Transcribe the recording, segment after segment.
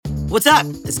What's up?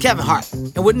 It's Kevin Hart.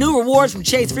 And with new rewards from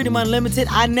Chase Freedom Unlimited,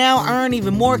 I now earn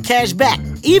even more cash back,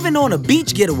 even on a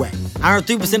beach getaway. I earn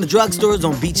 3% of drugstores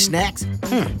on beach snacks.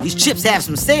 These chips have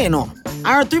some saying on them.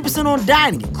 I earn 3% on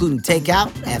dining, including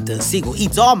takeout, after the seagull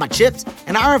eats all my chips.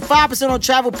 And I earn 5% on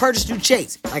travel purchased through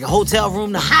Chase, like a hotel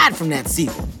room to hide from that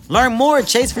seagull. Learn more at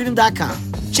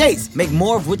chasefreedom.com. Chase, make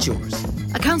more of what's yours.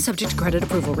 Account subject to credit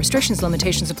approval. Restrictions,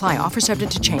 limitations apply. Offer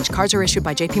subject to change. Cards are issued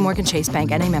by JPMorgan Chase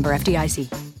Bank and a member FDIC.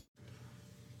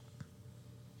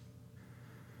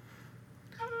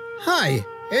 Hi,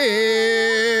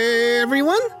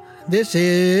 everyone. This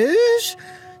is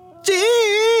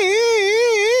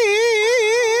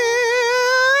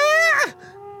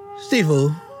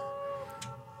Steve.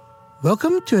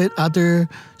 Welcome to another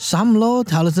Samlo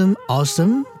Taoism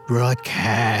Awesome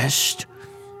broadcast.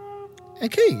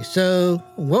 Okay, so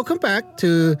welcome back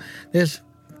to this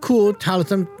cool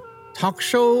Taoism talk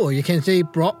show, or you can say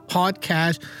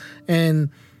podcast. And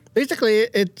basically,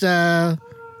 it's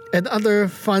another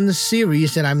fun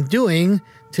series that I'm doing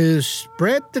to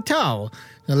spread the Tao,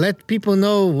 to let people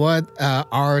know what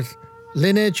our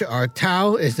lineage, our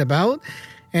Tao is about.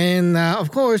 And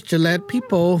of course, to let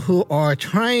people who are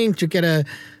trying to get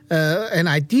an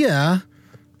idea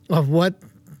of what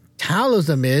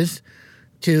Taoism is,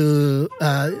 to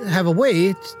have a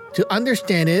way to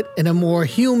understand it in a more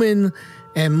human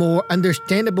and more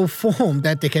understandable form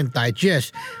that they can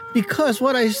digest. Because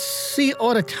what I see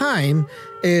all the time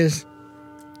is,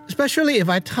 especially if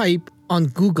I type on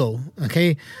Google,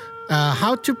 okay,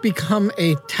 how to become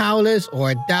a Taoist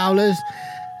or a Taoist,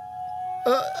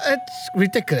 it's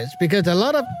ridiculous because a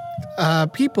lot of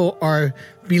people are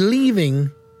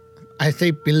believing. I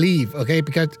say believe, okay,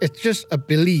 because it's just a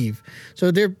belief.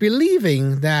 So they're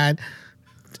believing that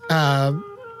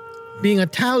being a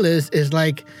Taoist is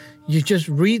like you just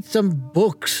read some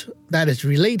books that is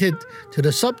related to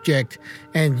the subject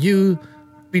and you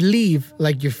believe,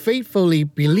 like you faithfully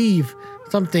believe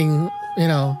something,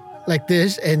 like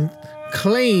this and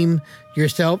claim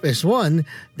yourself as one,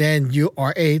 then you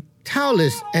are a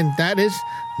Taoist, and that is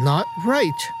not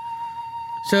right.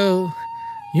 So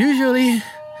usually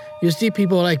you see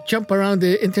people like jump around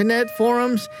the internet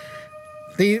forums.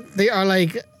 They are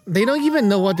like, they don't even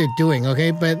know what they're doing,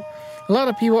 okay? But a lot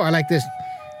of people are like this.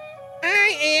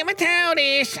 I am a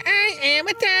Taoist. I am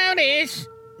a Taoist.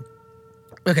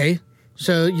 Okay,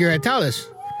 so you're a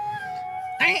Taoist.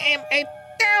 I am a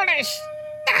Taoist.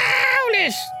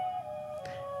 Taoist.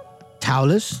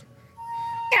 Taoist?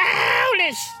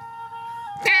 Taoist.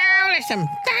 Taoism.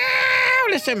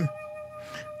 Taoism.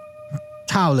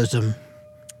 Taoism.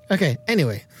 Okay,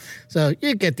 anyway, so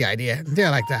you get the idea. They're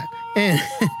like that. And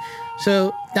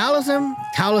so Taoism,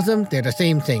 they're the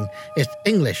same thing. It's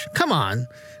English. Come on.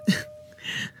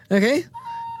 Okay?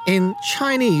 In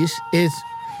Chinese, it's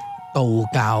Dou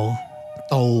Gao.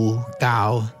 Dou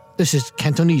Gao. This is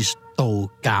Cantonese,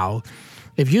 Dou Gao.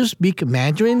 If you speak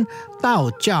Mandarin,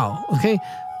 Dao Jiao, okay?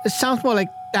 It sounds more like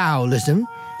Taoism,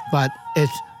 but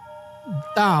it's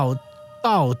Dao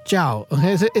Jiao,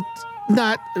 okay? So it's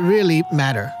not really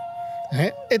matter.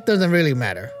 Okay? It doesn't really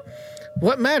matter.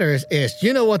 What matters is,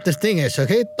 you know what this thing is,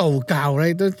 okay? Dou Gao,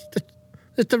 right?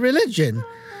 It's the religion,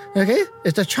 okay?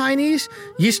 It's the Chinese,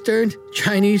 Eastern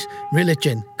Chinese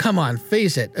religion. Come on,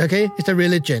 face it, okay? It's a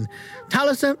religion.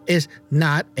 Taoism is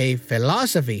not a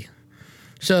philosophy.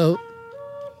 So,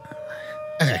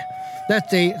 okay, let's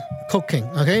say cooking,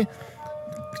 okay?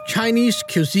 Chinese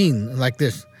cuisine, like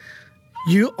this.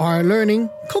 You are learning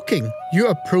cooking. You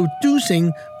are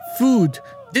producing food,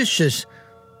 dishes,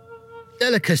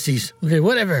 delicacies, okay,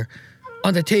 whatever,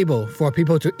 on the table for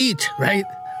people to eat, right?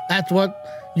 That's what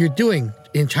you're doing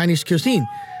in Chinese cuisine.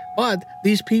 But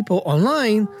these people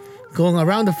online going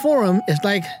around the forum is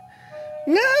like,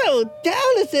 no,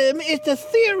 Taoism is a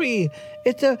theory.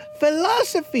 It's a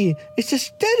philosophy. It's a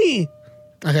study.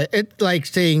 Okay, it's like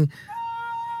saying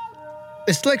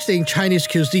Chinese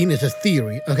cuisine is a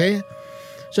theory, okay?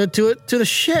 So to the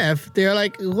chef, they're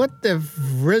like, what the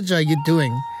fridge are you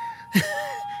doing?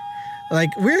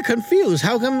 Like, we're confused.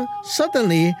 How come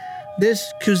suddenly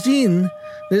this cuisine,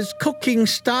 this cooking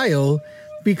style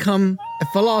become a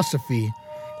philosophy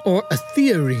or a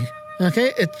theory?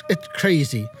 Okay, it's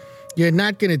crazy. You're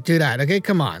not going to do that, okay?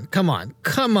 Come on.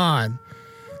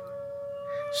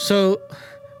 So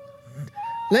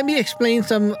let me explain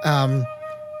some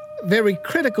very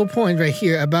critical points right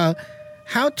here about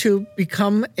how to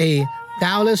become a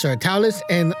Taoist or a Taoist,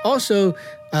 and also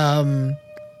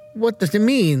what does it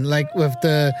mean, like with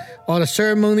all the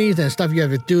ceremonies and stuff you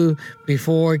have to do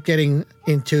before getting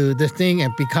into this thing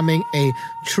and becoming a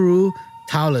true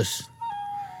Taoist.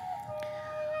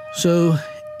 So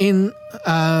in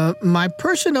my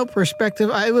personal perspective,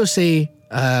 I will say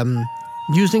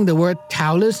using the word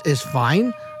Taoist is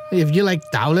fine. If you like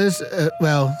Taoist,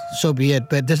 well, so be it.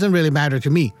 But it doesn't really matter to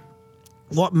me.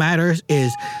 What matters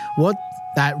is what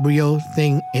that real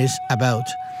thing is about.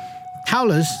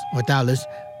 Taoist or Taoist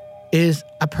is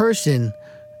a person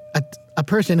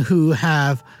who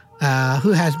has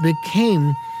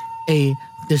become a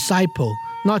disciple,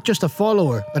 not just a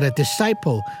follower, but a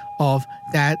disciple of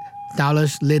that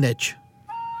Taoist lineage.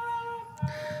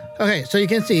 Okay, so you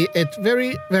can see it's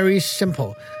very, very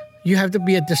simple. You have to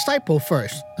be a disciple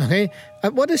first, okay?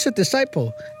 What is a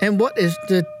disciple? And what is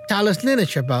the Taoist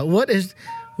lineage about?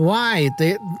 Why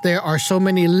there are so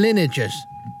many lineages?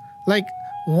 Like,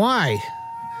 why?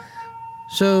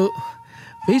 So,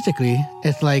 basically,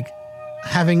 it's like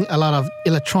having a lot of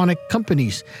electronic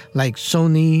companies like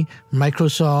Sony,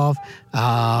 Microsoft,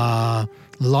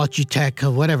 Logitech,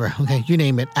 or whatever, okay, you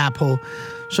name it, Apple.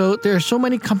 So there are so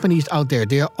many companies out there.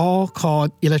 They are all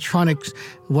called electronics,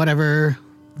 whatever,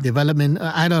 development,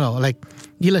 I don't know, like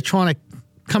electronic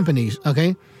companies,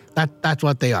 okay? That's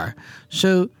what they are.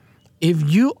 So if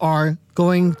you are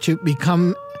going to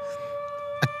become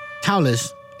a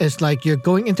Taoist, it's like you're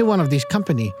going into one of these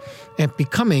companies and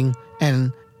becoming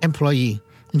an employee.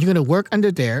 And you're going to work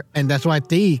under there, and that's why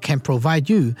they can provide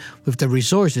you with the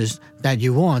resources that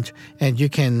you want, and you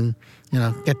can,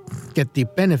 get the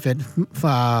benefit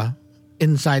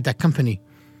inside that company.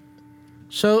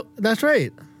 So that's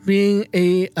right. Being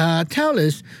a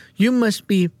Taoist, you must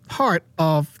be part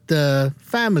of the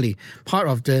family, part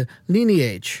of the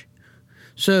lineage.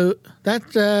 So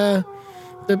that's the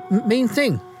main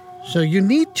thing. So you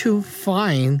need to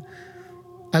find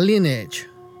a lineage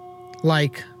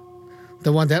like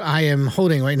the one that I am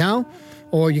holding right now,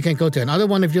 or you can go to another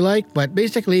one if you like, but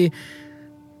basically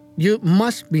you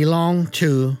must belong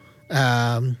to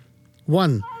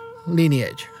one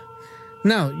lineage.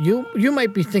 Now, you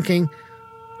might be thinking,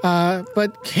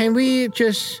 but can we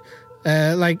just,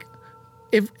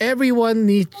 if everyone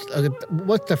needs,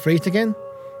 what's the phrase again?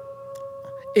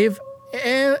 If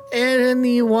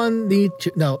anyone need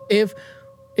to, no, if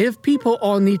people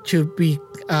all need to be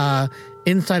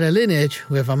inside a lineage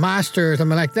with a master or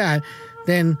something like that,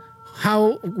 then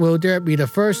how will there be the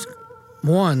first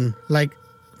one? Like,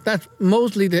 that's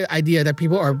mostly the idea that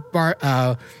people are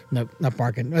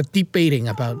debating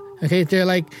about. Okay, they're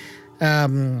like,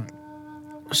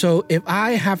 so if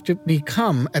I have to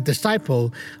become a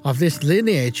disciple of this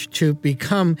lineage to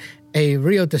become a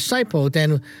real disciple,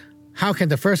 then how can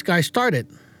the first guy start it?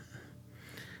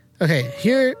 Okay,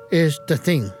 here is the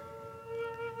thing.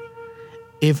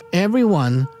 If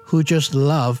everyone who just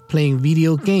love playing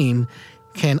video game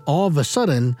can all of a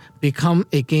sudden become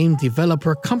a game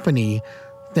developer company,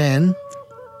 then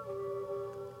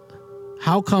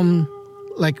how come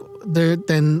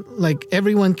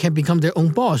everyone can become their own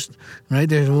boss, right?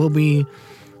 There will be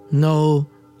no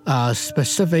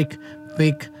specific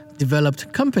big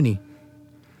developed company,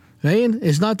 right?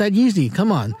 It's not that easy.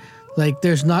 Come on. Like,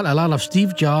 there's not a lot of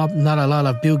Steve Jobs, not a lot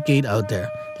of Bill Gates out there,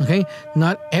 okay?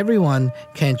 Not everyone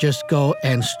can just go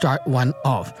and start one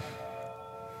off.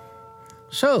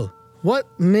 So, what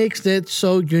makes it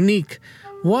so unique?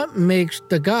 What makes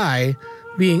the guy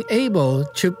being able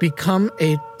to become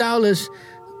a Taoist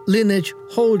lineage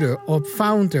holder or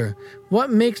founder?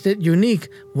 What makes it unique?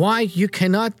 Why you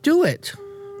cannot do it?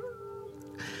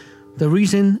 The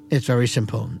reason is very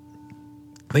simple.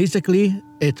 Basically,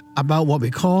 it's about what we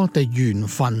call the Yun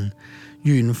Fan.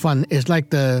 Yun Fan is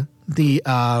like the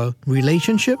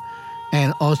relationship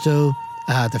and also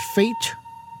the fate,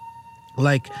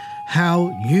 like how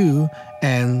you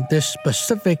and this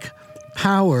specific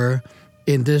power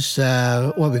in this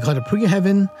what we call the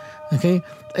pre-heaven, okay,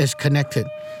 is connected.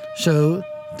 So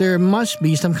there must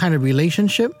be some kind of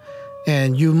relationship,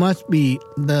 and you must be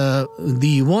the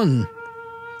one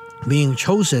being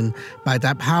chosen by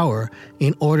that power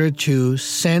in order to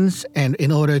sense and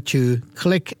in order to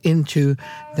click into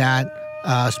that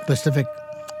specific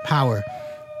power.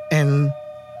 And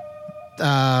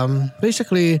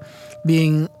basically,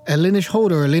 being a lineage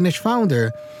holder or lineage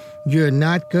founder, you're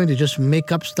not going to just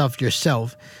make up stuff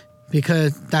yourself,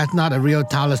 because that's not a real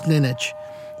Taoist lineage.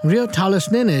 Real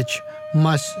Taoist lineage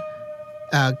must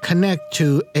connect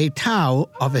to a Tao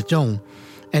of its own.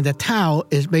 And the Tao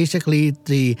is basically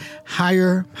the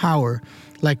higher power.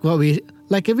 Like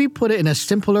if we put it in a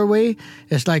simpler way,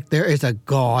 it's like there is a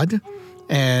God,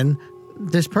 and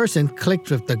this person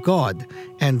clicks with the God,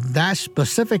 and that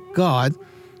specific God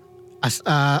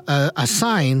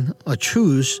assign or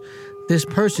choose this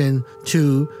person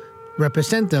to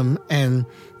represent them, and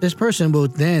this person will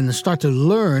then start to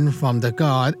learn from the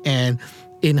God and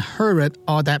inherit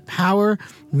all that power,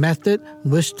 method,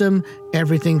 wisdom,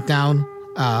 everything down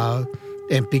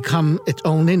and become its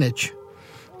own lineage.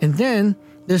 And then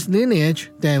this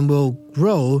lineage then will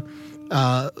grow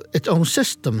its own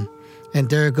system. And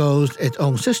there goes its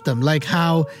own system. Like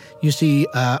how you see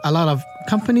a lot of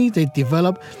companies, they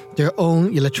develop their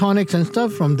own electronics and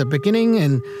stuff from the beginning.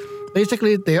 And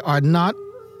basically, they are not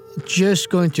just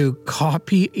going to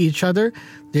copy each other.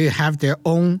 They have their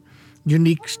own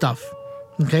unique stuff.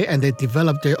 Okay, and they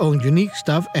develop their own unique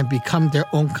stuff and become their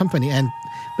own company. And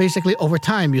basically, over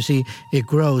time, you see, it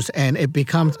grows and it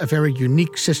becomes a very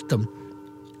unique system.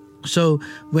 So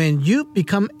when you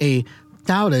become a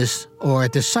Taoist or a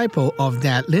disciple of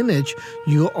that lineage,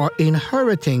 you are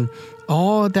inheriting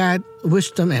all that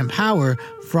wisdom and power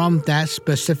from that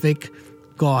specific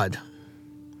God.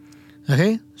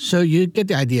 Okay, so you get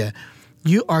the idea.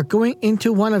 You are going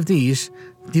into one of these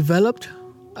developed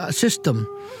system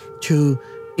to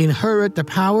inherit the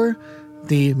power,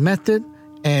 the method,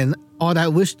 and all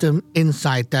that wisdom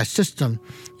inside that system.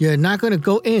 You're not going to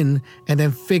go in and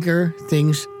then figure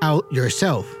things out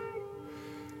yourself.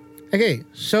 Okay,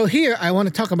 so here I want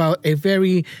to talk about a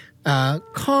very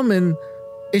common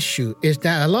issue is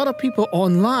that a lot of people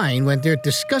online, when they're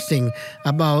discussing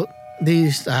about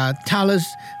these Taoist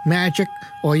magic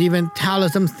or even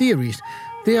Taoism theories,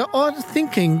 they are all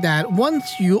thinking that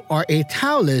once you are a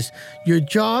Taoist, your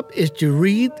job is to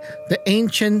read the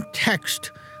ancient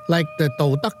text, like the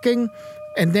Tao Te Ching,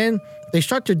 and then they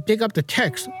start to dig up the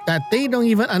text that they don't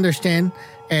even understand.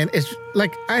 And it's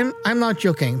like, I'm not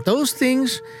joking. Those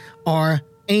things are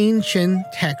ancient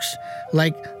texts,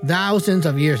 like thousands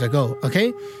of years ago,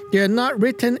 okay? They're not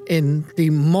written in the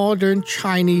modern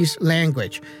Chinese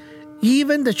language.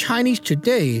 Even the Chinese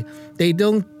today, they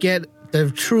don't get the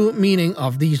true meaning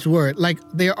of these words. Like,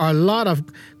 there are a lot of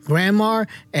grammar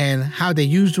and how they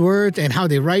use words and how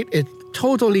they write. It's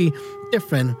totally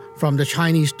different from the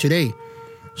Chinese today.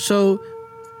 So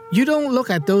you don't look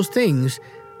at those things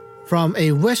from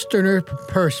a Westerner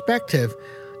perspective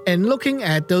and looking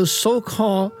at those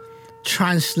so-called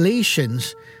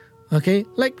translations, okay?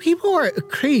 Like, people are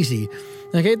crazy,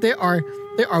 okay? There are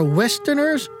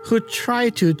Westerners who try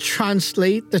to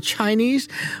translate the Chinese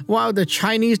while the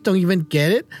Chinese don't even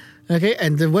get it, okay?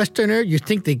 And the Westerner, you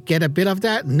think they get a bit of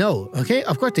that? No, okay?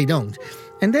 Of course they don't.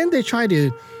 And then they try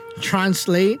to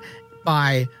translate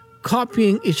by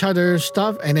copying each other's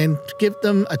stuff and then give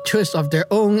them a twist of their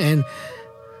own, and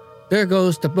there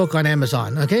goes the book on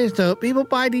Amazon, okay? So people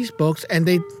buy these books and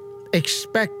they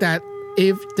expect that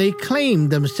if they claim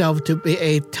themselves to be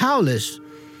a Taoist,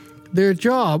 their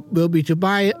job will be to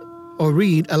buy or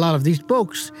read a lot of these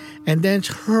books and then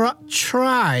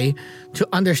try to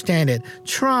understand it,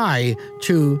 try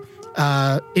to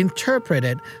interpret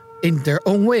it in their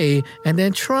own way, and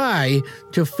then try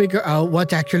to figure out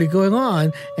what's actually going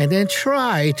on, and then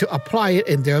try to apply it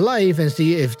in their life and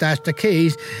see if that's the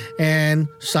case and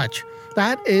such.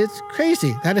 That is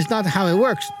crazy. That is not how it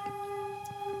works.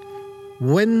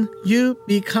 When you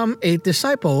become a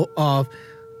disciple of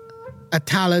a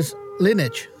Taoist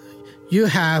lineage, you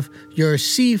have your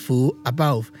Sifu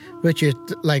above, which is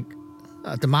like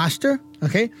the master,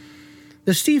 okay?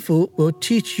 The Sifu will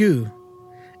teach you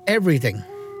everything,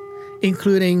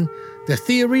 including the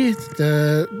theory,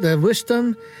 the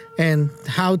wisdom, and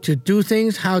how to do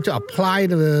things, how to apply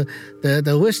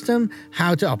the wisdom,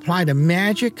 how to apply the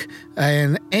magic,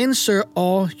 and answer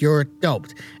all your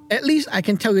doubts. At least I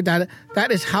can tell you that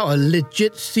that is how a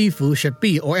legit Sifu should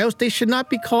be, or else they should not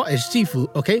be called a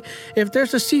Sifu, okay? If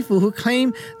there's a Sifu who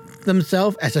claim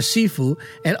themselves as a Sifu,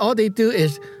 and all they do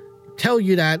is tell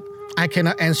you that I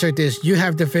cannot answer this, you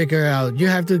have to figure it out, you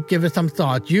have to give it some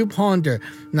thought, you ponder.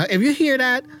 Now, if you hear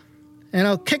that,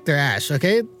 kick their ass,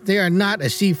 okay? They are not a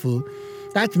Sifu.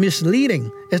 That's misleading.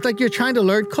 It's like you're trying to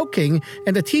learn cooking,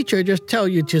 and the teacher just tell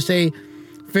you to say,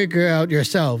 figure out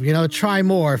yourself, try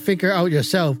more, figure out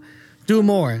yourself, do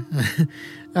more.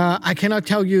 I cannot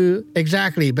tell you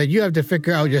exactly, but you have to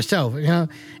figure out yourself.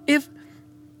 If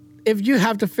you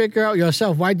have to figure out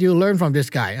yourself, why do you learn from this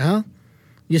guy, huh?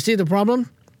 You see the problem?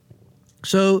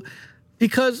 So,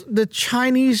 because the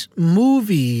Chinese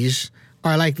movies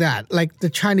are like that, like the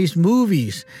Chinese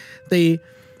movies, they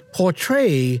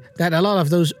portray that a lot of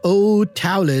those old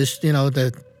Taoists,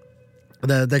 the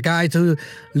guys who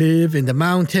live in the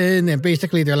mountain, and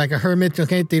basically they're like a hermit,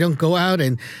 okay? They don't go out,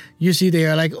 and you see they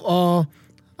are like all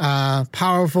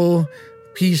powerful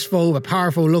peaceful but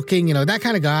powerful looking, that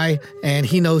kind of guy, and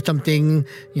he knows something,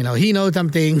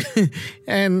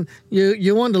 and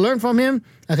you want to learn from him.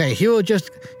 Okay, he will just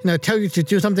tell you to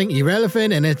do something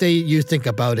irrelevant, and then say you think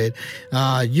about it,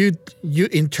 you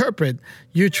interpret,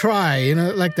 you try,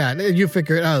 like that, you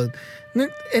figure it out.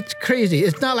 It's crazy.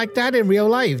 It's not like that in real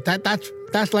life.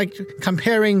 That's like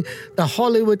comparing the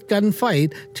Hollywood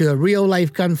gunfight to a real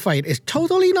life gunfight. It's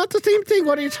totally not the same thing.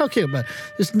 What are you talking about?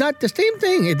 It's not the same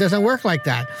thing. It doesn't work like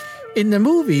that. In the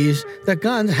movies, the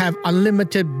guns have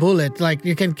unlimited bullets. Like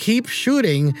you can keep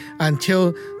shooting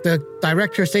until the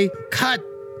director say cut.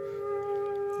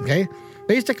 Okay?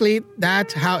 Basically,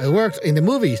 that's how it works in the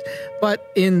movies. But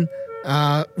in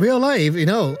real life,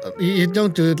 you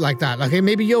don't do it like that. Okay,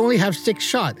 maybe you only have 6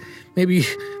 shots, maybe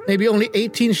only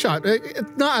 18 shots.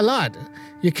 It's not a lot.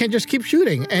 You can't just keep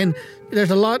shooting, and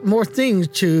there's a lot more things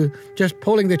to just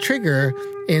pulling the trigger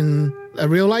in a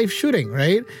real life shooting,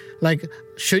 right? Like,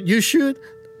 should you shoot?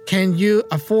 Can you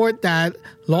afford that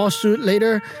lawsuit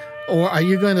later? Or are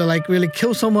you going to like really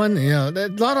kill someone? There's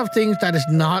a lot of things that is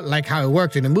not like how it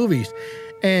works in the movies.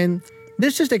 And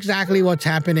this is exactly what's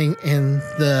happening in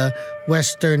the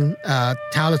Western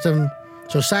Taoism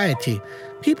society.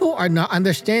 People are not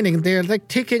understanding. They're like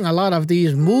taking a lot of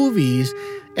these movies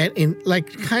and in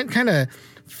like kind of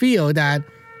feel that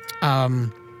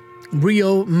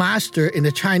real master in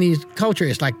the Chinese culture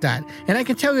is like that. And I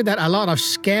can tell you that a lot of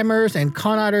scammers and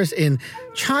con artists in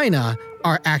China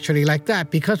are actually like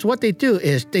that, because what they do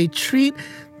is they treat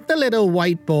the little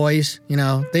white boys,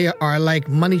 they are like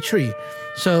money tree.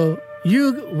 So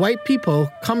you white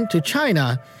people come to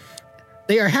China,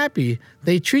 they are happy.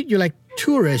 They treat you like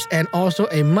tourists and also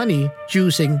a money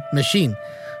juicing machine.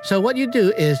 So what you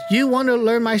do is, you want to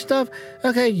learn my stuff?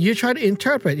 Okay, you try to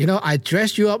interpret. I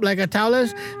dress you up like a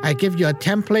Taoist. I give you a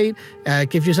template,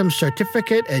 give you some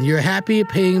certificate, and you're happy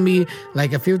paying me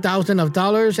like a few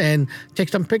 $1,000s and take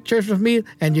some pictures of me,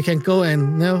 and you can go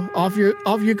and off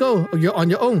you go. You're on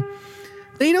your own.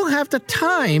 They don't have the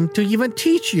time to even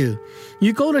teach you.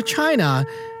 You go to China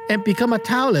and become a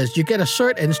Taoist. You get a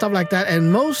cert and stuff like that,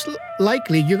 and most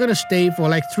likely you're going to stay for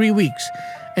like 3 weeks.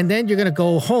 And then you're going to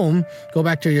go home, go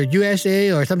back to your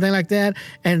USA or something like that.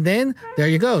 And then there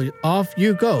you go. Off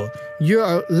you go.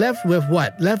 You're left with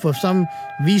what? Left with some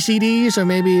VCDs or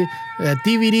maybe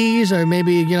DVDs, or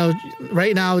maybe,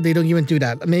 right now they don't even do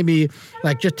that. Maybe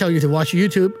like just tell you to watch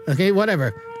YouTube. Okay,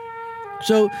 whatever.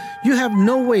 So you have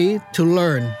no way to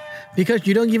learn, because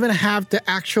you don't even have the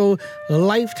actual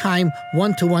lifetime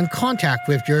one-to-one contact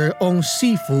with your own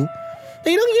sifu.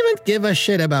 They don't even give a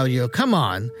shit about you. Come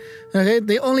on. Okay,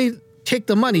 they only take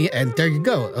the money and there you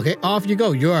go. Okay, off you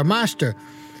go. You're a master.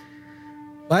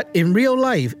 But in real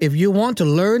life, if you want to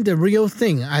learn the real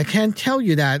thing, I can tell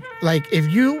you that, like,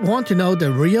 if you want to know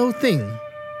the real thing,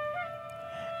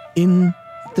 in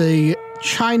the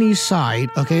Chinese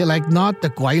side, okay, like not the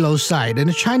Guaylo side, in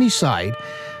the Chinese side,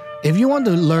 if you want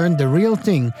to learn the real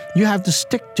thing, you have to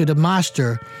stick to the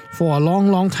master for a long,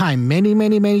 long time, many,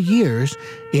 many, many years,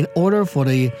 in order for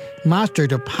the master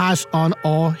to pass on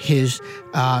all his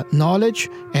knowledge,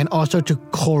 and also to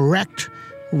correct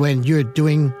when you're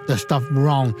doing the stuff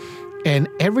wrong. And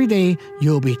every day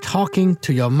you'll be talking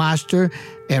to your master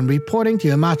and reporting to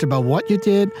your master about what you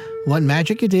did, what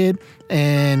magic you did,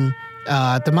 and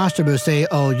the master will say,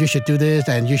 oh, you should do this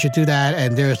and you should do that,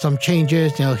 and there are some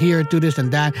changes, here, do this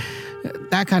and that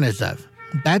kind of stuff.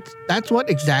 That's what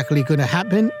exactly going to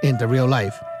happen in the real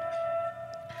life.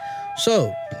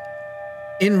 So,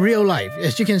 in real life,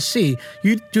 as you can see,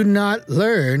 you do not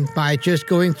learn by just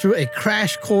going through a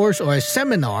crash course or a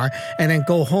seminar and then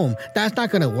go home. That's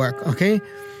not going to work, okay?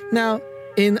 Now,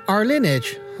 in our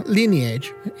lineage,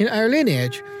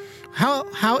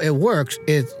 how it works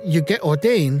is you get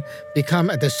ordained, become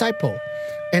a disciple,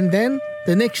 and then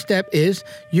the next step is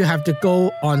you have to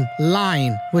go on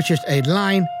Line, which is a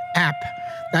Line app.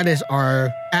 That is our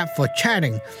app for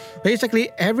chatting. Basically,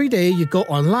 every day you go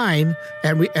online,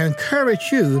 and we encourage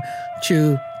you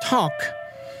to talk.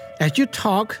 As you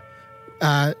talk,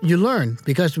 you learn,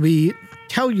 because we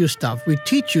tell you stuff, we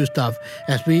teach you stuff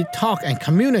as we talk and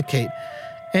communicate.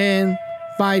 And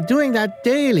by doing that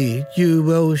daily, you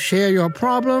will share your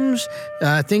problems,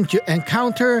 things you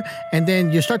encounter, and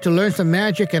then you start to learn some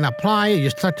magic and apply. You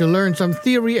start to learn some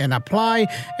theory and apply,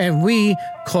 and we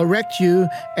correct you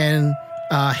and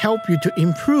help you to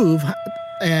improve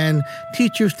and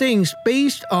teach you things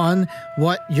based on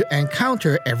what you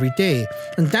encounter every day.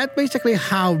 And that's basically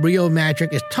how real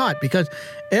magic is taught, because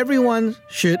everyone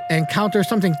should encounter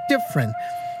something different.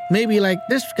 maybe like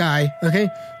this guy, okay,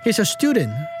 he's a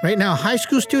student right now, high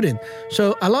school student.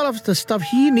 So a lot of the stuff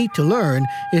he need to learn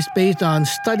is based on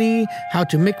study, how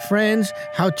to make friends,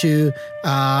 how to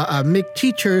make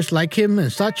teachers like him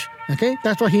and such. Okay,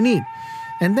 that's what he need.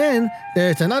 And then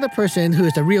there's another person who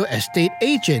is a real estate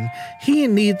agent. He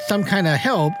needs some kind of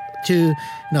help to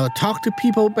talk to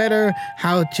people better,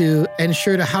 how to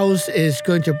ensure the house is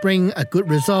going to bring a good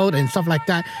result and stuff like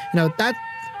that. That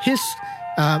his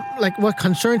like what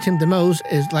concerns him the most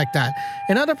is like that.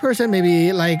 Another person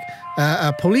maybe like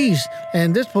a police,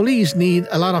 and this police need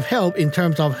a lot of help in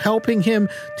terms of helping him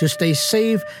to stay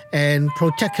safe and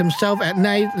protect himself at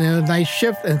night, night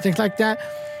shift and things like that.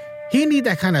 He need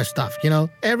that kind of stuff,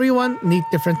 Everyone need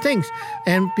different things.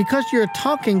 And because you're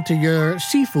talking to your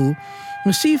sifu,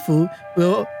 the sifu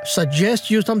will suggest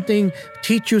you something,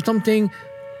 teach you something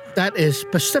that is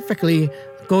specifically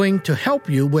going to help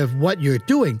you with what you're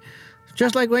doing.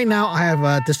 Just like right now, I have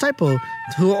a disciple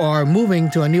who are moving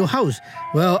to a new house.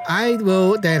 Well, I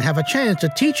will then have a chance to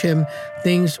teach him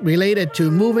things related to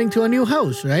moving to a new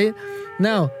house, right?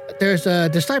 Now, there's a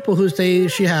disciple who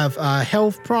says she have a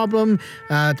health problem,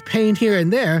 pain here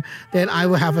and there, then I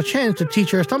will have a chance to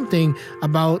teach her something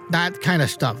about that kind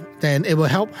of stuff. Then it will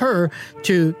help her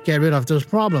to get rid of those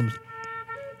problems.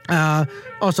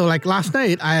 Also, like last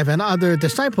night, I have another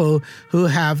disciple who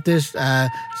have this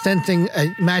sensing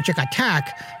a magic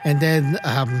attack, and then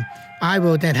I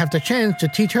will then have the chance to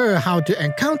teach her how to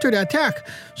encounter the attack.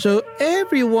 So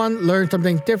everyone learns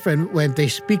something different when they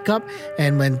speak up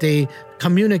and when they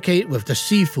communicate with the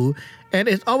sifu. And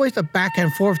it's always a back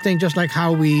and forth thing, just like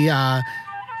how we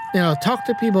talk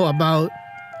to people about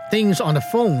things on the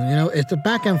phone. It's a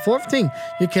back and forth thing.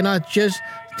 You cannot just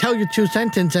tell you 2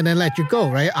 sentences and then let you go,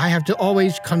 right? I have to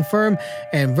always confirm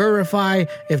and verify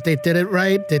if they did it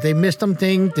right, did they miss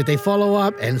something, did they follow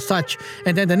up and such.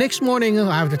 And then the next morning,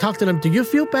 I have to talk to them. Do you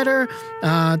feel better?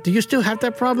 Do you still have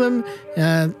that problem?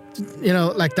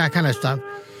 Like that kind of stuff.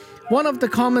 One of the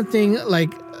common thing,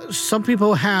 like some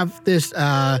people have this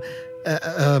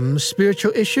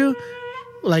spiritual issue.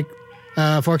 Like,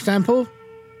 for example,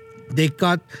 they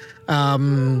got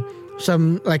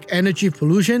some like energy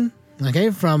pollution,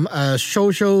 okay, from a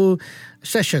social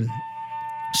session.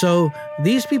 So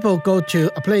these people go to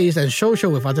a place and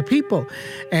social with other people,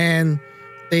 and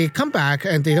they come back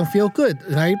and they don't feel good,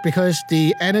 right? Because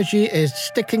the energy is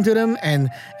sticking to them and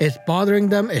it's bothering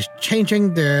them, it's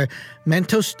changing their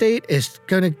mental state, it's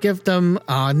going to give them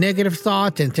negative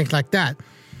thoughts and things like that.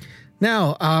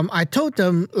 Now, I told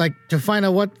them like to find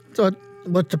out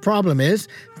what the problem is.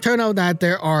 Turn out that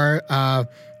there are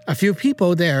a few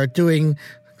people there doing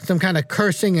some kind of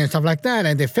cursing and stuff like that,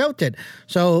 and they felt it.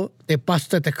 So they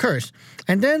busted the curse.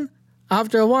 And then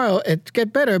after a while, it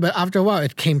get better, but after a while,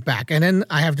 it came back. And then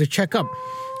I have to check up.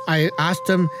 I asked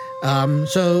them,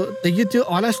 so did you do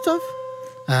all that stuff?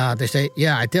 They say,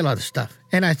 yeah, I did all the stuff.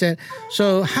 And I said,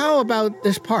 so how about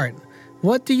this part?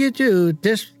 What do you do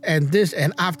this and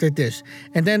after this?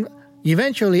 And then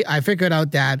eventually I figured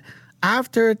out that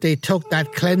after they took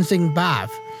that cleansing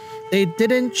bath, they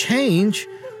didn't change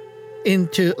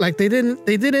into, like they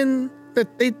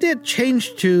did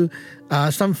change to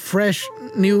some fresh,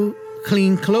 new,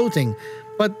 clean clothing.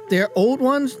 But their old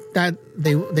ones that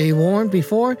they worn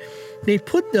before, they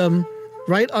put them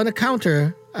right on the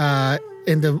counter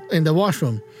in the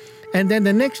washroom. And then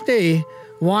the next day,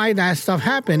 why that stuff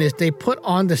happened is they put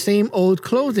on the same old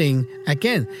clothing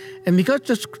again. And because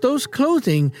those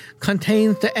clothing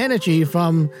contains the energy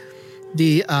from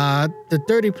the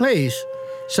dirty place,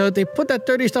 so they put that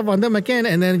dirty stuff on them again,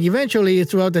 and then eventually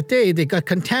throughout the day they got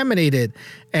contaminated,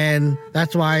 and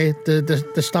that's why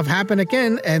the stuff happened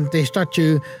again. And they start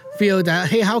to feel that,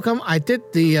 hey, how come I did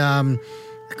the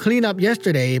cleanup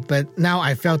yesterday, but now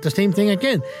I felt the same thing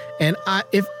again? And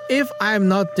if I'm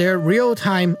not there real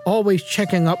time, always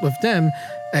checking up with them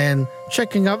and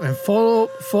checking up and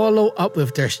follow up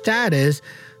with their status,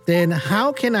 then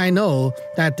how can I know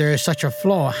that there is such a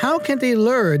flaw? How can they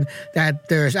learn that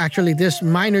there's actually this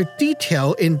minor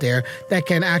detail in there that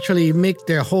can actually make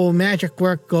their whole magic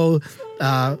work go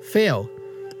fail?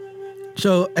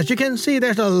 So as you can see,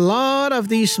 there's a lot of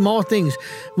these small things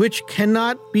which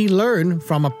cannot be learned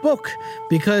from a book,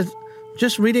 because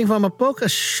just reading from a book, a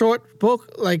short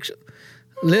book, like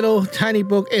little tiny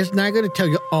book, is not going to tell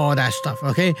you all that stuff,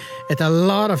 okay? It's a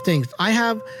lot of things. I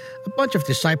have a bunch of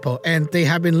disciples, and they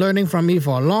have been learning from me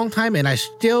for a long time, and I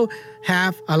still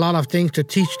have a lot of things to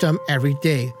teach them every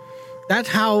day. That's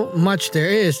how much there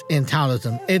is in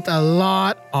Taoism. It's a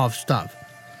lot of stuff.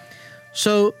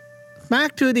 So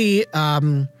back to the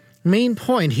main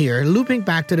point here, looping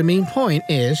back to the main point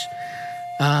is,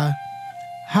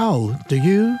 how do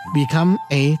you become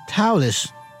a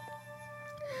Taoist?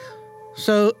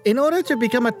 So in order to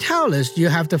become a Taoist, you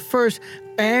have to first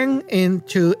bang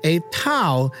into a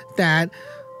Tao that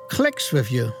clicks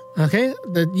with you. Okay?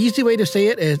 The easy way to say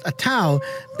it is a Tao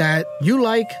that you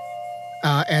like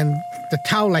and the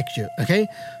Tao likes you. Okay?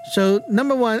 So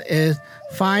number one is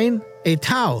find a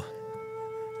Tao.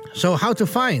 So how to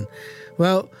find?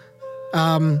 Well,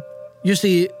 you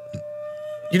see,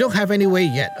 you don't have any way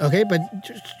yet, okay? But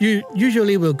you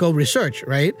usually will go research,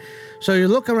 right? So you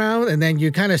look around and then you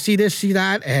kind of see this, see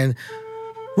that, and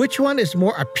which one is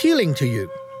more appealing to you,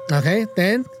 okay?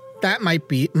 Then that might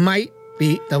be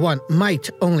the one, might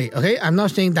only, okay? I'm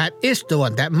not saying that is the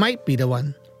one, that might be the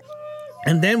one.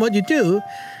 And then what you do,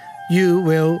 you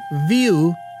will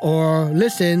view or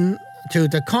listen to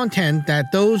the content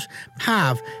that those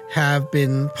paths have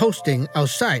been posting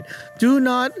outside. Do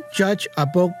not judge a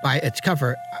book by its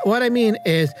cover. What I mean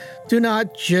is, do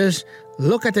not just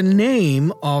look at the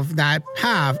name of that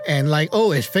path and like,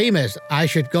 oh, it's famous, I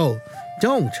should go.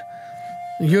 Don't.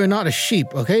 You're not a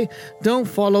sheep, okay? Don't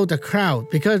follow the crowd,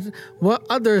 because what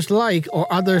others like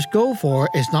or others go for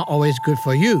is not always good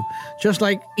for you. Just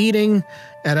like eating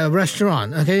at a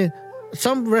restaurant, okay?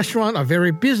 Some restaurants are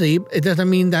very busy. It doesn't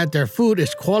mean that their food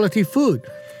is quality food.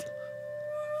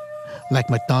 Like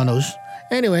McDonald's.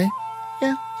 Anyway,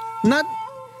 yeah. Not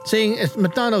saying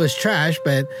McDonald's is trash,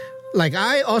 but like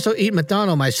I also eat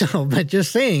McDonald's myself, but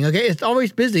just saying, okay, it's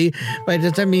always busy, but it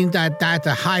doesn't mean that that's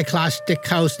a high-class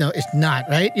steakhouse. No, it's not,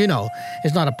 right? You know,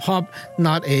 it's not a pub,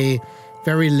 not a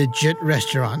very legit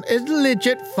restaurant. It's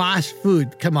legit fast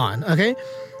food. Come on, okay?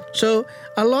 So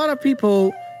a lot of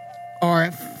people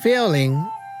are failing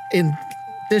in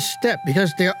this step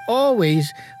because they're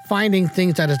always finding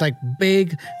things that is like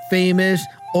big, famous,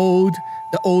 old.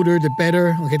 The older, the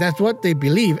better. Okay, that's what they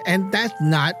believe, and that's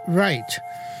not right.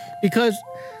 Because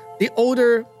the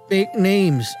older big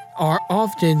names are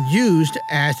often used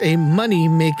as a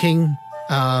money-making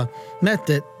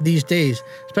method these days,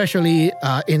 especially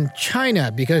in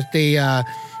China, because they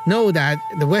know that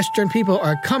the Western people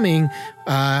are coming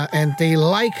and they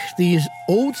like these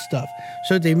old stuff.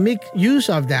 So they make use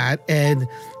of that and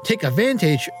take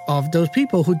advantage of those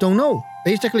people who don't know.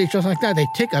 Basically, just like that, they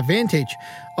take advantage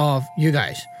of you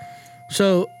guys.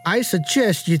 So I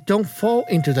suggest you don't fall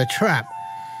into the trap.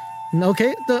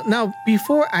 Okay, now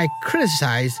before I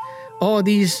criticize all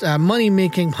these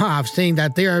money-making paths saying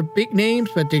that they are big names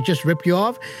but they just rip you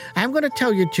off, I'm going to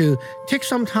tell you to take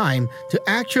some time to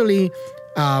actually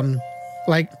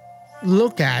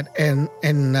look at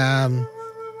and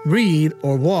read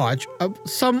or watch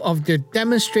some of their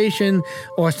demonstration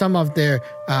or some of their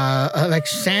like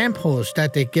samples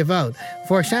that they give out.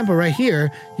 For example, right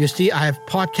here, you see I have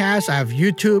podcasts, I have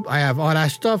YouTube, I have all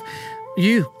that stuff.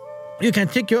 You can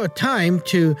take your time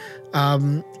to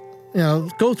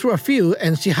go through a few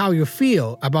and see how you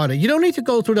feel about it. You don't need to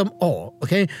go through them all,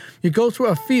 okay? You go through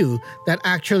a few that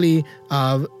actually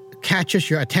catches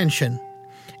your attention.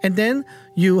 And then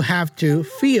you have to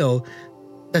feel,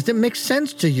 does it make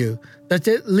sense to you? Does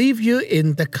it leave you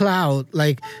in the cloud?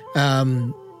 Like,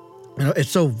 it's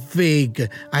so vague.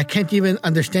 I can't even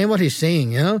understand what he's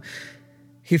saying,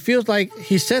 He feels like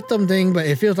he said something, but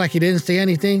it feels like he didn't say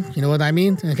anything. You know what I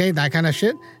mean? Okay, that kind of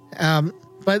shit.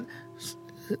 But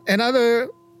another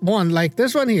one, like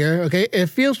this one here, okay, it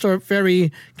feels so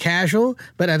very casual,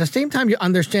 but at the same time, you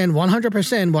understand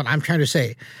 100% what I'm trying to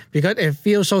say because it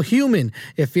feels so human.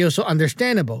 It feels so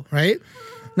understandable, right?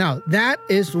 Now, that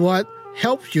is what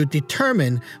helps you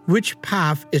determine which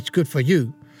path is good for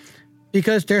you.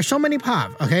 Because there's so many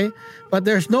paths, okay? But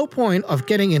there's no point of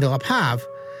getting into a path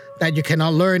that you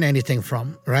cannot learn anything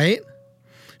from, right?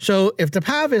 So if the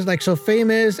path is like so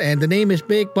famous and the name is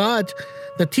big, but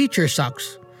the teacher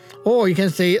sucks. Or you can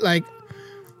say like,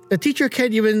 the teacher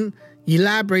can't even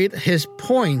elaborate his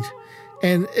point.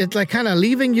 And it's like kind of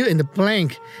leaving you in the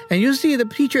blank. And you see the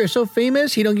teacher is so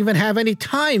famous, he don't even have any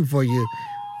time for you.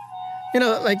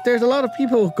 Like there's a lot of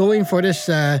people going for this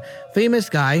famous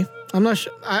guy. I'm not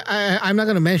sure, I'm not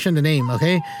going to mention the name,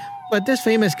 okay? But this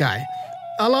famous guy,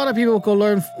 a lot of people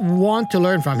want to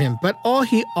learn from him, but all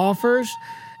he offers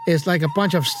is like a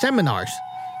bunch of seminars.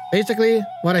 Basically,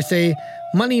 what I say,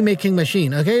 money-making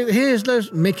machine, okay? Here's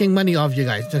just making money off you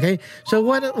guys, okay? So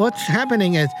what's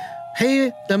happening is,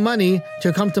 pay the money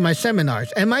to come to my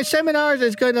seminars. And my seminars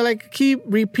is going to like keep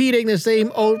repeating the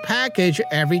same old package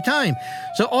every time.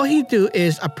 So all he do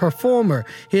is a performer.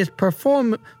 He is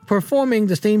performing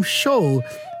the same show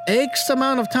X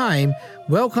amount of time,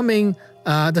 welcoming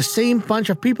the same bunch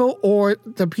of people or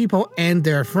the people and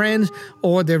their friends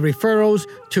or their referrals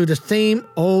to the same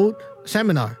old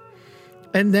seminar.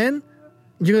 And then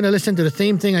you're going to listen to the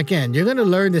same thing again. You're going to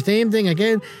learn the same thing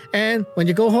again. And when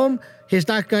you go home, he's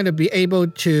not going to be able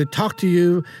to talk to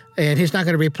you, and he's not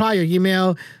going to reply your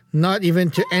email, not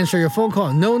even to answer your phone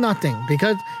call. No, nothing,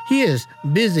 because he is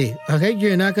busy. Okay,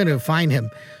 you're not going to find him.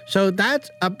 So that's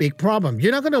a big problem.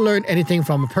 You're not going to learn anything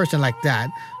from a person like that.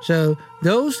 So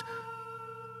those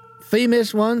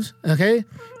famous ones, okay,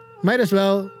 might as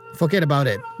well forget about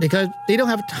it, because they don't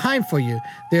have time for you.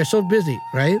 They're so busy,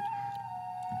 right?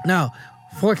 Now,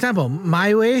 for example,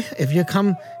 my way, if you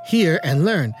come here and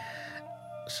learn,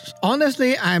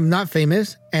 honestly, I'm not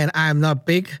famous, and I'm not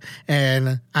big,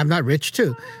 and I'm not rich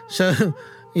too. So,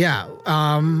 yeah,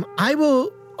 I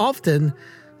will often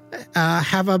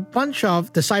have a bunch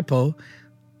of disciples,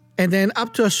 and then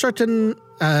up to a certain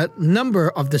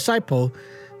number of disciples,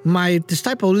 my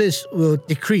disciple list will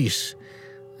decrease.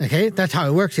 Okay, that's how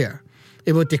it works here.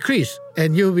 It will decrease,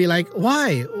 and you'll be like,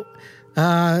 why?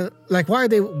 Why are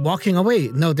they walking away?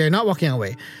 No, they're not walking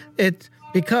away. It's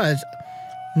because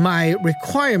my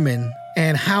requirement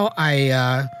and how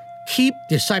I keep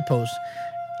disciples,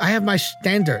 I have my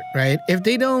standard, right? If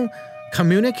they don't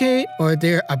communicate, or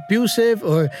they're abusive,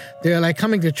 or they're like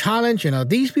coming to challenge,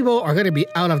 these people are going to be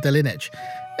out of the lineage,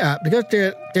 because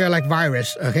they're like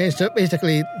virus. Okay, so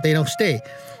basically they don't stay.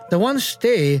 The ones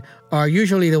stay are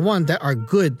usually the ones that are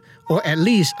good, or at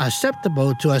least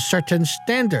acceptable to a certain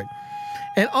standard.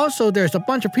 And also, there's a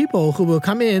bunch of people who will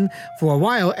come in for a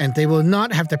while, and they will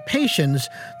not have the patience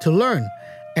to learn,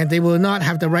 and they will not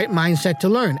have the right mindset to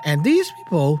learn. And these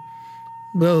people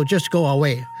will just go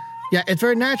away. Yeah, it's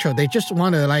very natural. They just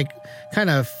want to kind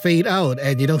of fade out,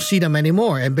 and you don't see them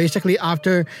anymore. And basically,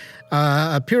 after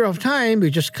a period of time, we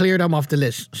just clear them off the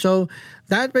list. So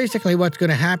that's basically what's going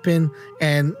to happen.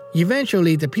 And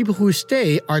eventually, the people who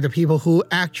stay are the people who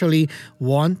actually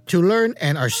want to learn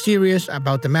and are serious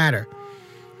about the matter.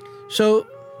 So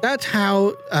that's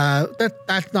how,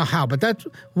 that's not how, but that's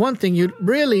one thing you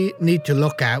really need to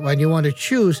look at when you want to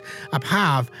choose a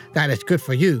path that is good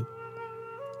for you.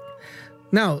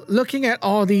 Now, looking at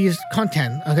all these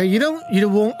content, okay, you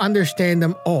won't understand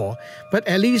them all, but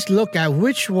at least look at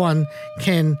which one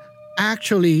can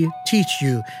actually teach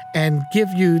you and give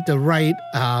you the right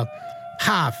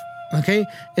path, okay?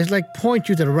 It's like point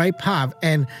you to the right path,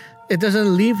 and it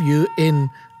doesn't leave you in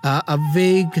a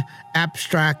vague,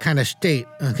 abstract kind of state,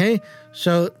 okay?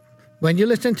 So when you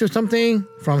listen to something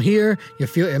from here, you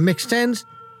feel it makes sense.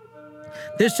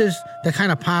 This is the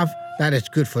kind of path that is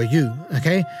good for you,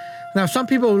 okay? Now, some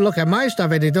people look at my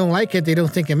stuff and they don't like it. They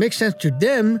don't think it makes sense to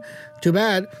them. Too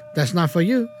bad. That's not for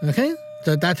you, okay?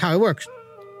 So that's how it works.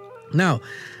 Now,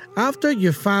 after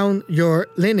you found your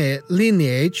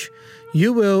lineage,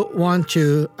 you will want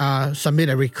to submit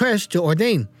a request to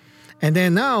ordain. And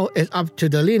then now it's up to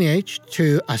the lineage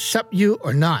to accept you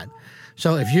or not.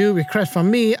 So if you request from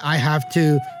me, I have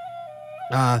to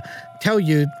tell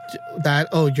you that,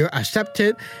 you're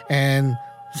accepted and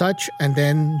such, and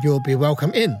then you'll be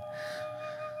welcome in.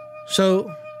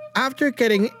 So after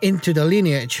getting into the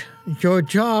lineage, your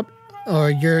job or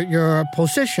your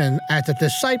position as a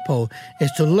disciple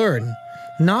is to learn,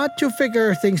 not to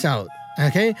figure things out,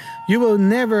 okay? You will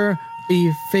never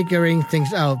be figuring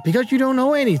things out because you don't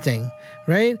know anything,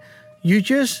 right? You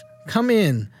just come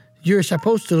in. You're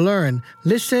supposed to learn,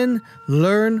 listen,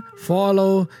 learn,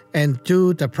 follow, and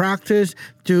do the practice,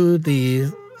 do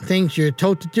the things you're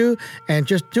told to do, and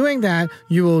just doing that,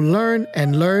 you will learn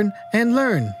and learn and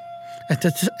learn.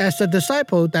 As a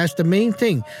disciple, that's the main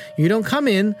thing. You don't come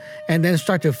in and then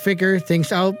start to figure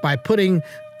things out by putting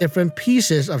different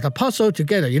pieces of the puzzle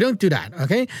together. You don't do that,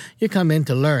 okay? You come in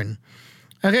to learn.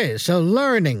 Okay, so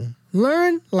learning.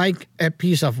 Learn like a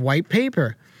piece of white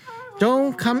paper.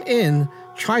 Don't come in,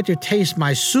 try to taste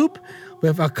my soup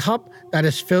with a cup that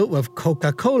is filled with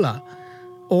Coca-Cola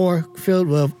or filled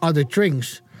with other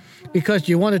drinks. Because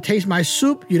you want to taste my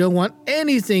soup, you don't want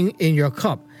anything in your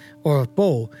cup or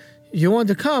bowl. You want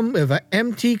to come with an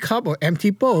empty cup or empty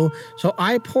bowl, so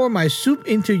I pour my soup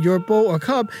into your bowl or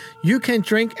cup. You can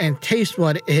drink and taste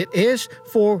what it is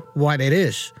for what it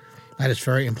is. That is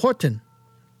very important.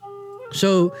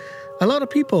 So a lot of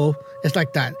people, it's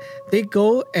like that. They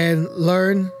go and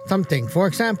learn something. For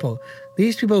example,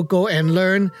 these people go and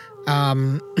learn,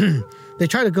 they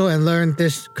try to go and learn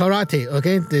this karate,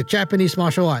 okay, the Japanese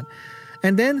martial art.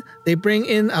 And then they bring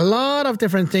in a lot of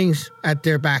different things at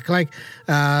their back. Like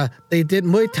they did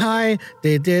Muay Thai,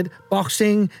 they did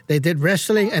boxing, they did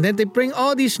wrestling, and then they bring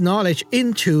all this knowledge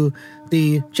into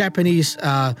the Japanese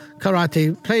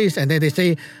karate place. And then they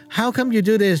say, how come you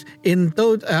do this? In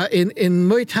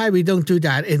Muay Thai, we don't do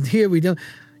that. In here, we don't.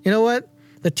 You know what?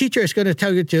 the teacher is going to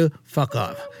tell you to fuck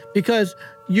off because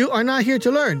you are not here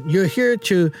to learn. You're here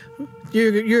to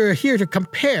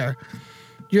compare.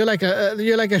 You're like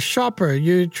a shopper.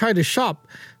 You try to shop,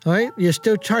 right? You're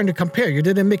still trying to compare. You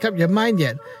didn't make up your mind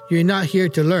yet. You're not here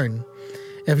to learn.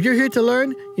 If you're here to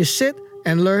learn, you sit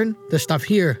and learn the stuff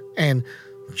here and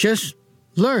just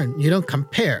learn. You don't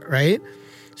compare, right?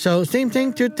 So same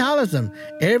thing to Taoism.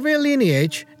 Every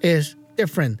lineage is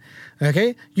different,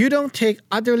 okay? You don't take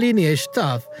other lineage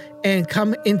stuff and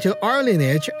come into our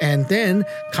lineage and then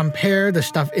compare the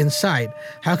stuff inside.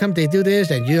 How come they do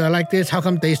this and you are like this? How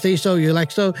come they say so, you're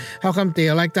like so? How come they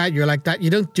are like that, you're like that?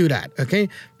 You don't do that, okay?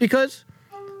 Because,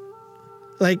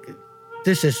 like,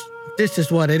 this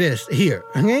is what it is here,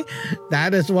 okay?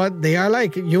 That is what they are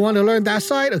like. You want to learn that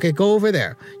side? Okay, go over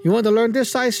there. You want to learn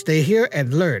this side? Stay here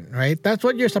and learn, right? That's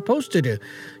what you're supposed to do.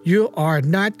 You are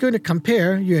not going to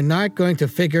compare. You're not going to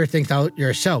figure things out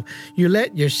yourself. You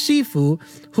let your sifu,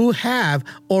 who have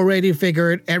already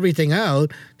figured everything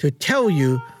out, to tell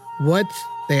you what's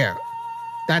there.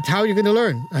 That's how you're going to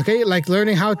learn, okay? Like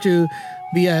learning how to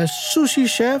be a sushi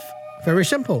chef, very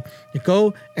simple. You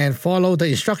go and follow the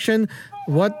instruction.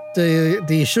 What the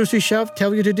sushi chef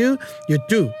tell you to do, you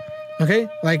do. Okay?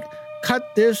 Like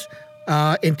cut this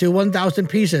into 1,000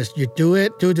 pieces. You do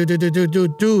it, do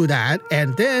that.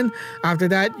 And then after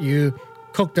that, you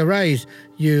cook the rice.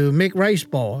 You make rice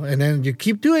ball. And then you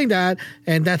keep doing that.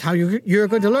 And that's how you're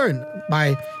going to learn,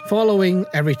 by following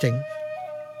everything.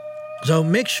 So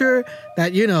make sure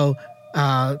that you know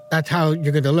that's how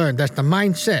you're going to learn. That's the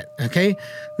mindset, okay?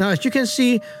 Now, as you can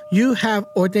see, you have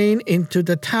ordained into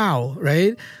the Tao,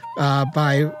 right?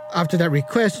 After that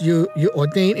request, you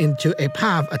ordain into a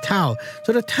path, a Tao.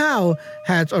 So the Tao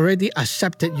has already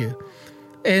accepted you.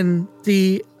 And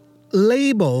the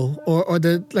label or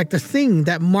the thing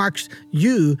that marks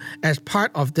you as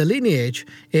part of the lineage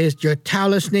is your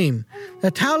Taoist name. The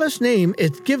Taoist name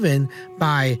is given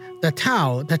by the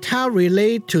Tao. The Tao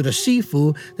relate to the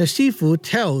Sifu. The Sifu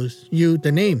tells you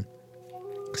the name.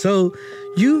 So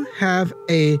you have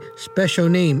a special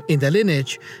name in the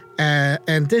lineage,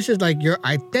 and this is like your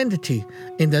identity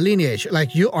in the lineage.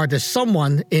 Like you are the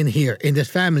someone in here, in this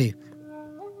family.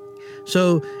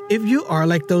 So if you are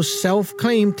like those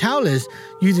self-claimed Taoists,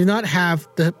 you do not have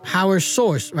the power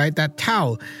source, right? That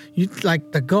Tao, you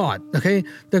like the God, okay?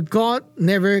 The God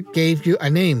never gave you a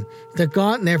name. The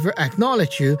God never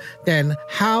acknowledged you. Then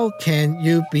how can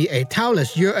you be a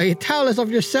Taoist? You're a Taoist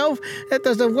of yourself? That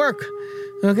doesn't work.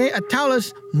 Okay, a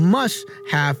Taoist must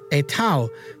have a Tao,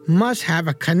 must have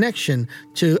a connection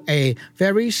to a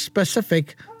very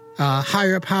specific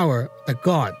higher power, the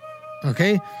God.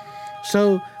 Okay,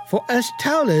 so for us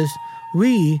Taoists,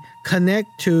 we connect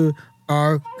to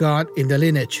our God in the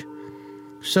lineage.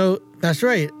 So that's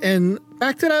right. And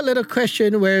back to that little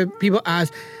question where people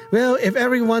ask, well, if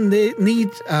everyone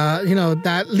needs,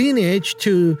 that lineage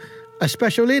to a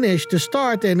special lineage to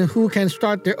start, then who can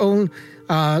start their own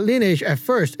lineage at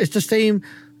first? It's the same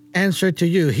answer to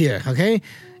you here, okay?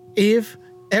 If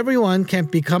everyone can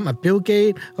become a Bill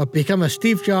Gates or become a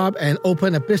Steve Jobs and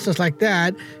open a business like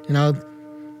that,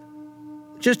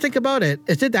 just think about it.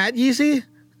 Is it that easy?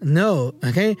 No,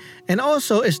 okay? And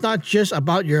also, it's not just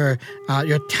about your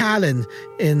talent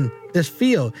in this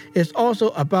field. It's also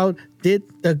about, did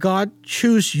the God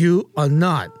choose you or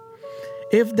not?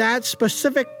 If that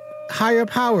specific higher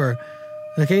power,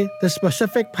 okay, the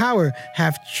specific power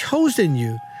have chosen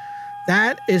you,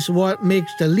 that is what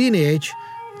makes the lineage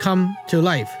come to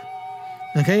life,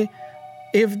 okay?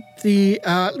 If the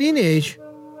lineage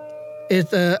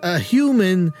is a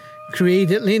human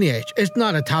created lineage, it's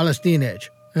not a Taoist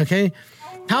lineage, okay?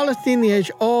 Taoist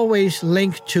lineage always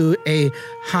linked to a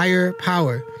higher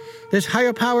power. This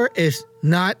higher power is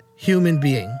not human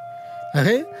being,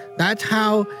 okay? That's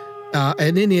how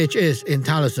a lineage is in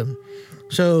Taoism.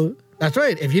 So that's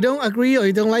right. If you don't agree or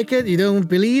you don't like it, you don't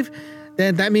believe,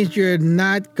 then that means you're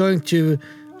not going to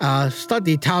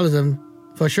study Taoism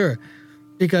for sure.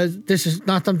 Because this is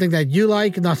not something that you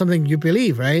like, not something you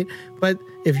believe, right? But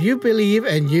if you believe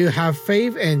and you have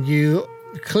faith and you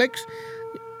clicks,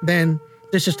 then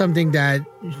this is something that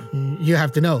you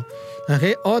have to know.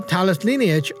 Okay, all Taoist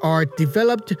lineage are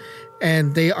developed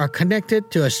and they are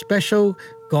connected to a special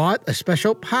God, a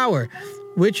special power,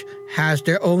 which has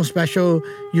their own special,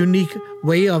 unique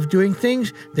way of doing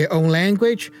things, their own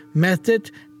language, method,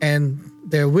 and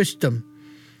their wisdom.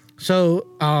 So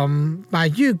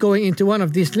by you going into one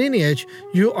of these lineage,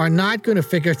 you are not going to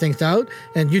figure things out,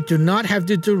 and you do not have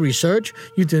to do research.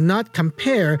 You do not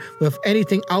compare with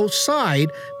anything outside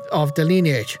of the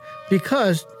lineage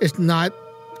because it's not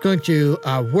going to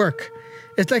work.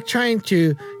 It's like trying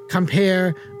to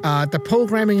compare the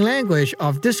programming language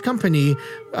of this company,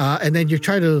 and then you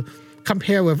try to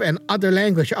compare with another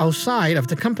language outside of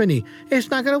the company, it's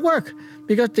not going to work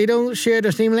because they don't share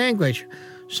the same language.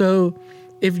 So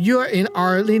if you're in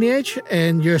our lineage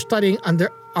and you're studying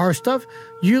under our stuff,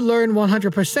 you learn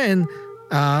 100%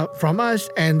 from us,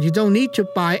 and you don't need to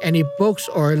buy any books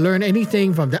or learn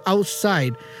anything from the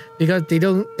outside because they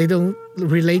don't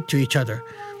relate to each other.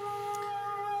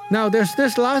 Now, there's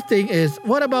this last thing is,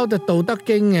 what about the 道德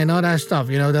經 and all that stuff?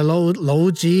 The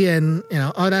老子 and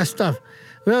all that stuff.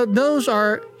 Well, those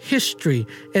are history,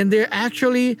 and they're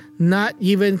actually not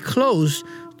even close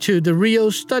to the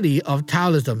real study of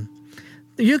Taoism.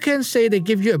 You can say they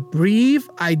give you a brief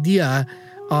idea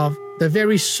of the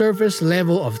very surface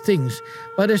level of things,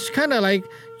 but it's kind of like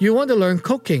you want to learn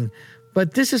cooking,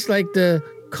 but this is like the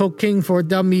Cooking for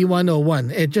Dummy 101.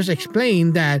 It just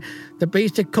explained that the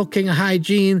basic cooking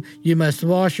hygiene, you must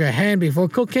wash your hand before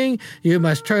cooking, you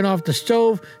must turn off the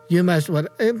stove, you must,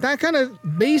 that kind of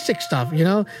basic stuff,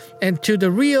 And to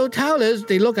the real Taoists,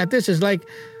 they look at this as like,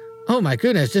 oh my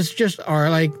goodness, this just are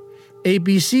like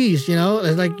ABCs,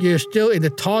 It's like you're still in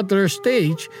the toddler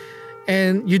stage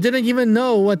and you didn't even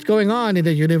know what's going on in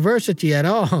the university at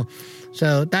all.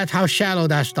 So that's how shallow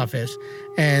that stuff is.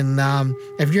 And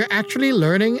if you're actually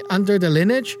learning under the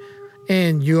lineage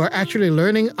and you are actually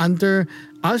learning under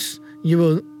us,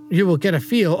 you will get a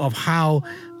feel of how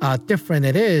different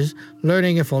it is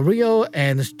learning it for real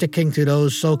and sticking to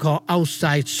those so-called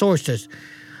outside sources.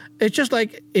 It's just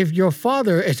like if your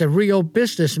father is a real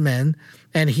businessman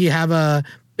and he have a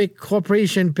big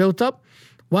corporation built up,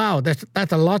 wow,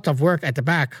 that's a lot of work at the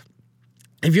back.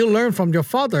 If you learn from your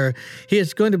father, he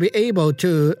is going to be able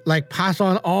to pass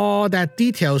on all that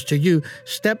details to you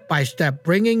step by step,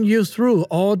 bringing you through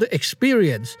all the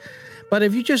experience. But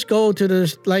if you just go to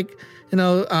this, go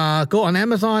on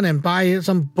Amazon and buy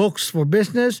some books for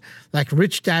business, like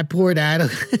Rich Dad, Poor Dad,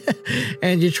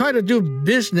 and you try to do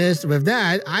business with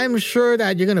that, I'm sure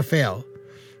that you're going to fail.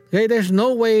 Okay, there's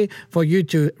no way for you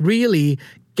to really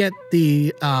get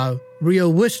the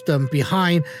real wisdom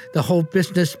behind the whole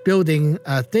business building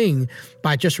thing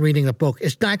by just reading a book.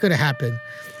 It's not going to happen.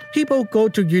 People go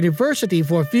to university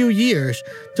for a few years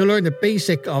to learn the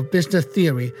basic of business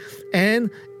theory,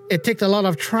 and it takes a lot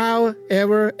of trial,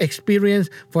 error, experience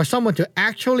for someone to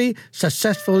actually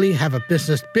successfully have a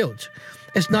business built.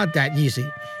 It's not that easy.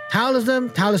 Taoism,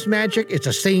 Taoist magic, it's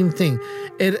the same thing.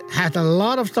 It has a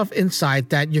lot of stuff inside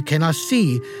that you cannot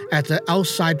see as an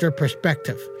outsider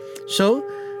perspective. So,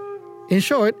 in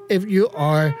short, if you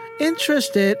are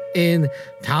interested in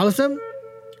Taoism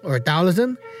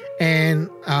and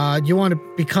you want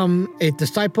to become a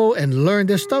disciple and learn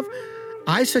this stuff,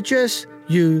 I suggest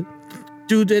you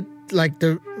do it like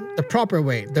the proper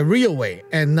way, the real way,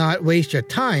 and not waste your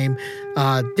time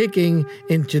digging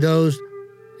into those,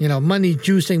 money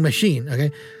juicing machine.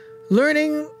 Okay,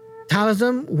 learning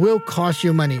Taoism will cost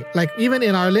you money. Like even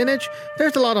in our lineage,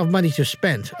 there's a lot of money to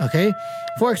spend, okay?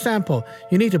 For example,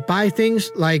 you need to buy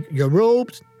things like your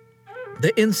robes,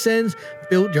 the incense,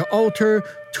 build your altar,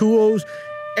 tools.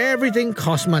 Everything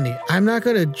costs money. I'm not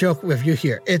going to joke with you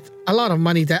here. It's a lot of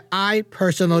money that I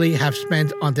personally have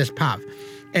spent on this path.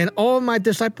 And all my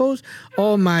disciples,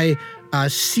 all my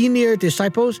senior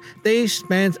disciples, they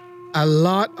spent a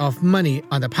lot of money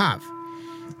on the path.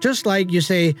 Just like you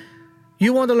say,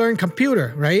 you want to learn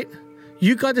computer, right?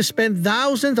 You got to spend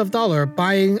thousands of dollars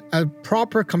buying a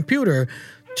proper computer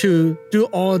to do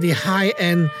all the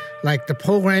high-end, like the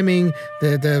programming,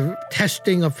 the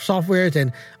testing of softwares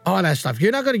and all that stuff.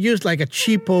 You're not going to use like a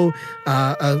cheapo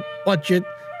budget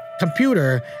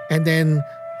computer and then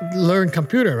learn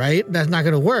computer, right? That's not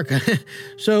going to work.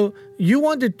 So you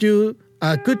want to do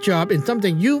a good job in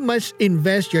something, you must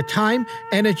invest your time,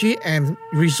 energy, and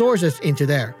resources into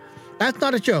there. That's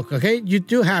not a joke, okay? You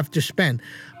do have to spend.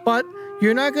 But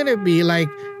you're not going to be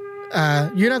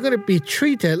you're not going to be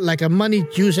treated like a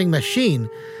money-juicing machine.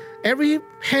 Every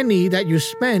penny that you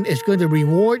spend is going to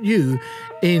reward you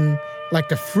in like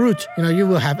the fruit. You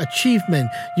will have achievement.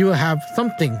 You will have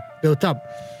something built up.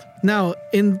 Now,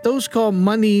 in those called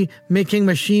money-making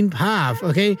machine path,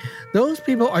 okay, those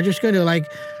people are just going to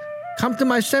come to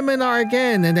my seminar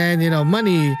again, and then,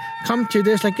 money, come to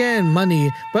this again,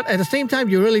 money. But at the same time,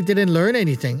 you really didn't learn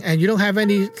anything, and you don't have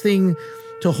anything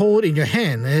to hold in your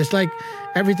hand. And it's like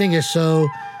everything is so,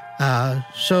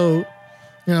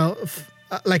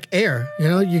 like air.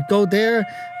 You go there,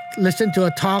 listen to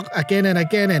a talk again and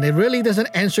again, and it really doesn't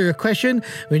answer your question.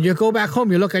 When you go back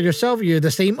home, you look at yourself, you're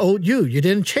the same old you. You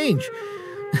didn't change.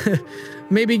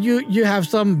 Maybe you have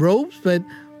some robes, but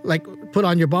put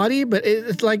on your body, but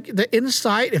it's like the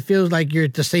inside, it feels like you're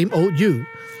the same old you.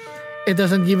 it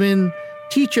doesn't even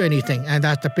teach you anything, and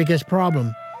that's the biggest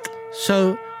problem.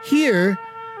 So here,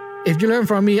 if you learn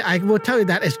from me, I will tell you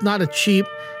that it's not a cheap,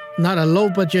 not a low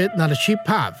budget, not a cheap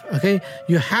path, okay?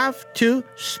 You have to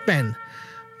spend,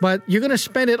 but you're going to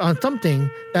spend it on something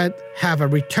that have a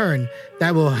return,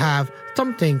 that will have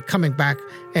something coming back,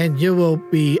 and you will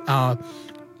be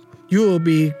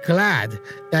glad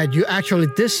that you actually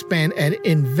did spend and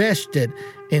invested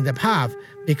in the path,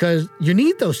 because you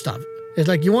need those stuff. It's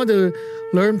like you want to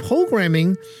learn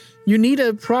programming, you need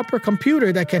a proper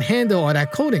computer that can handle all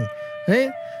that coding,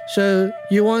 right? So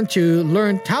you want to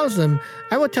learn Taoism,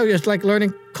 I will tell you it's like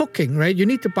learning cooking, right? You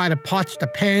need to buy the pots, the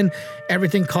pan,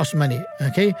 everything costs money,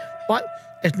 okay? But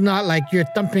it's not like you're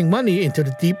dumping money into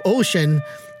the deep ocean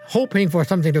hoping for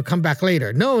something to come back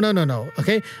later. No,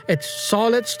 okay? It's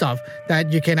solid stuff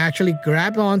that you can actually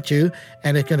grab onto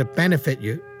and it's going to benefit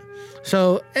you.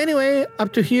 So anyway,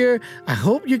 up to here, I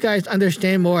hope you guys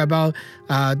understand more about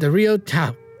the real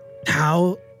Taoism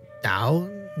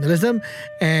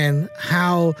and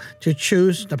how to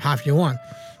choose the path you want.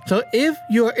 So if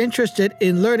you are interested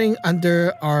in learning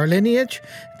under our lineage,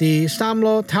 the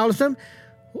Samlo Taoism,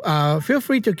 feel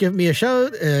free to give me a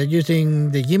shout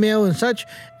using the email and such.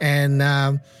 And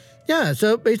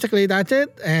so basically that's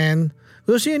it. And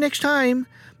we'll see you next time.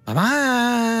 Bye-bye.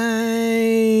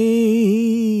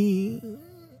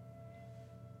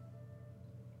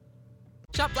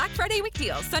 Shop Black Friday week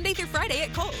deals Sunday through Friday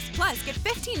at Kohl's. Plus, get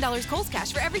 $15 Kohl's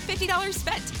cash for every $50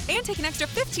 spent. And take an extra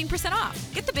 15%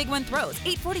 off. Get the Big One Throws,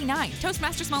 $8.49.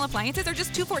 Toastmaster small appliances are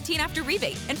just $2.14 after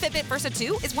rebate. And Fitbit Versa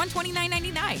 2 is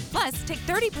 $129.99. Plus, take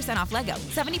 30% off Lego,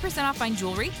 70% off fine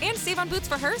jewelry, and save on boots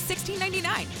for her,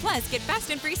 $16.99. Plus, get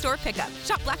fast and free store pickup.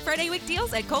 Shop Black Friday week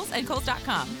deals at Kohl's and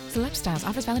Kohl's.com. Select styles.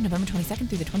 Offers valid November 22nd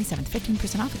through the 27th.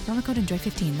 15% off with promo code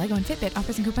ENJOY15. Lego and Fitbit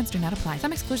offers and coupons do not apply.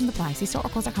 Some exclusions apply. See store or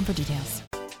Kohl's.com for details.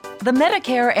 The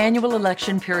Medicare annual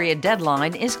election period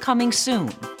deadline is coming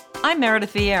soon. I'm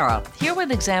Meredith Vieira, here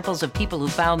with examples of people who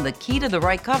found the key to the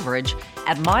right coverage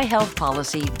at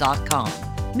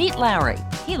myhealthpolicy.com. Meet Larry.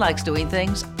 He likes doing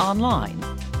things online.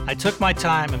 I took my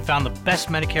time and found the best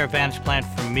Medicare Advantage plan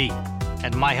for me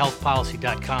at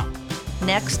myhealthpolicy.com.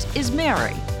 Next is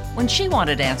Mary. When she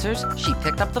wanted answers, she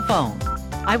picked up the phone.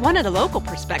 I wanted a local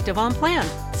perspective on plan,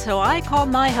 so I called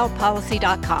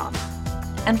myhealthpolicy.com.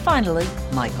 And finally,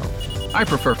 Michael. I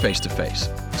prefer face-to-face,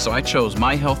 so I chose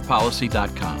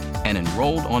myhealthpolicy.com and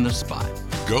enrolled on the spot.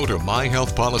 Go to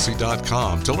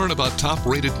myhealthpolicy.com to learn about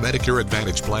top-rated Medicare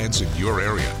Advantage plans in your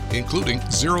area, including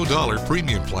 $0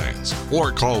 premium plans.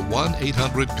 Or call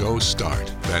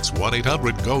 1-800-GO-START. That's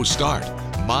 1-800-GO-START.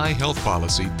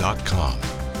 myhealthpolicy.com.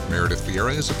 Meredith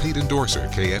Vieira is a paid endorser.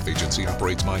 KF Agency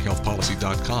operates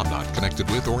myhealthpolicy.com, not connected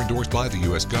with or endorsed by the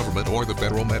U.S. government or the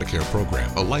federal Medicare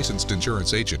program. A licensed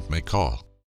insurance agent may call.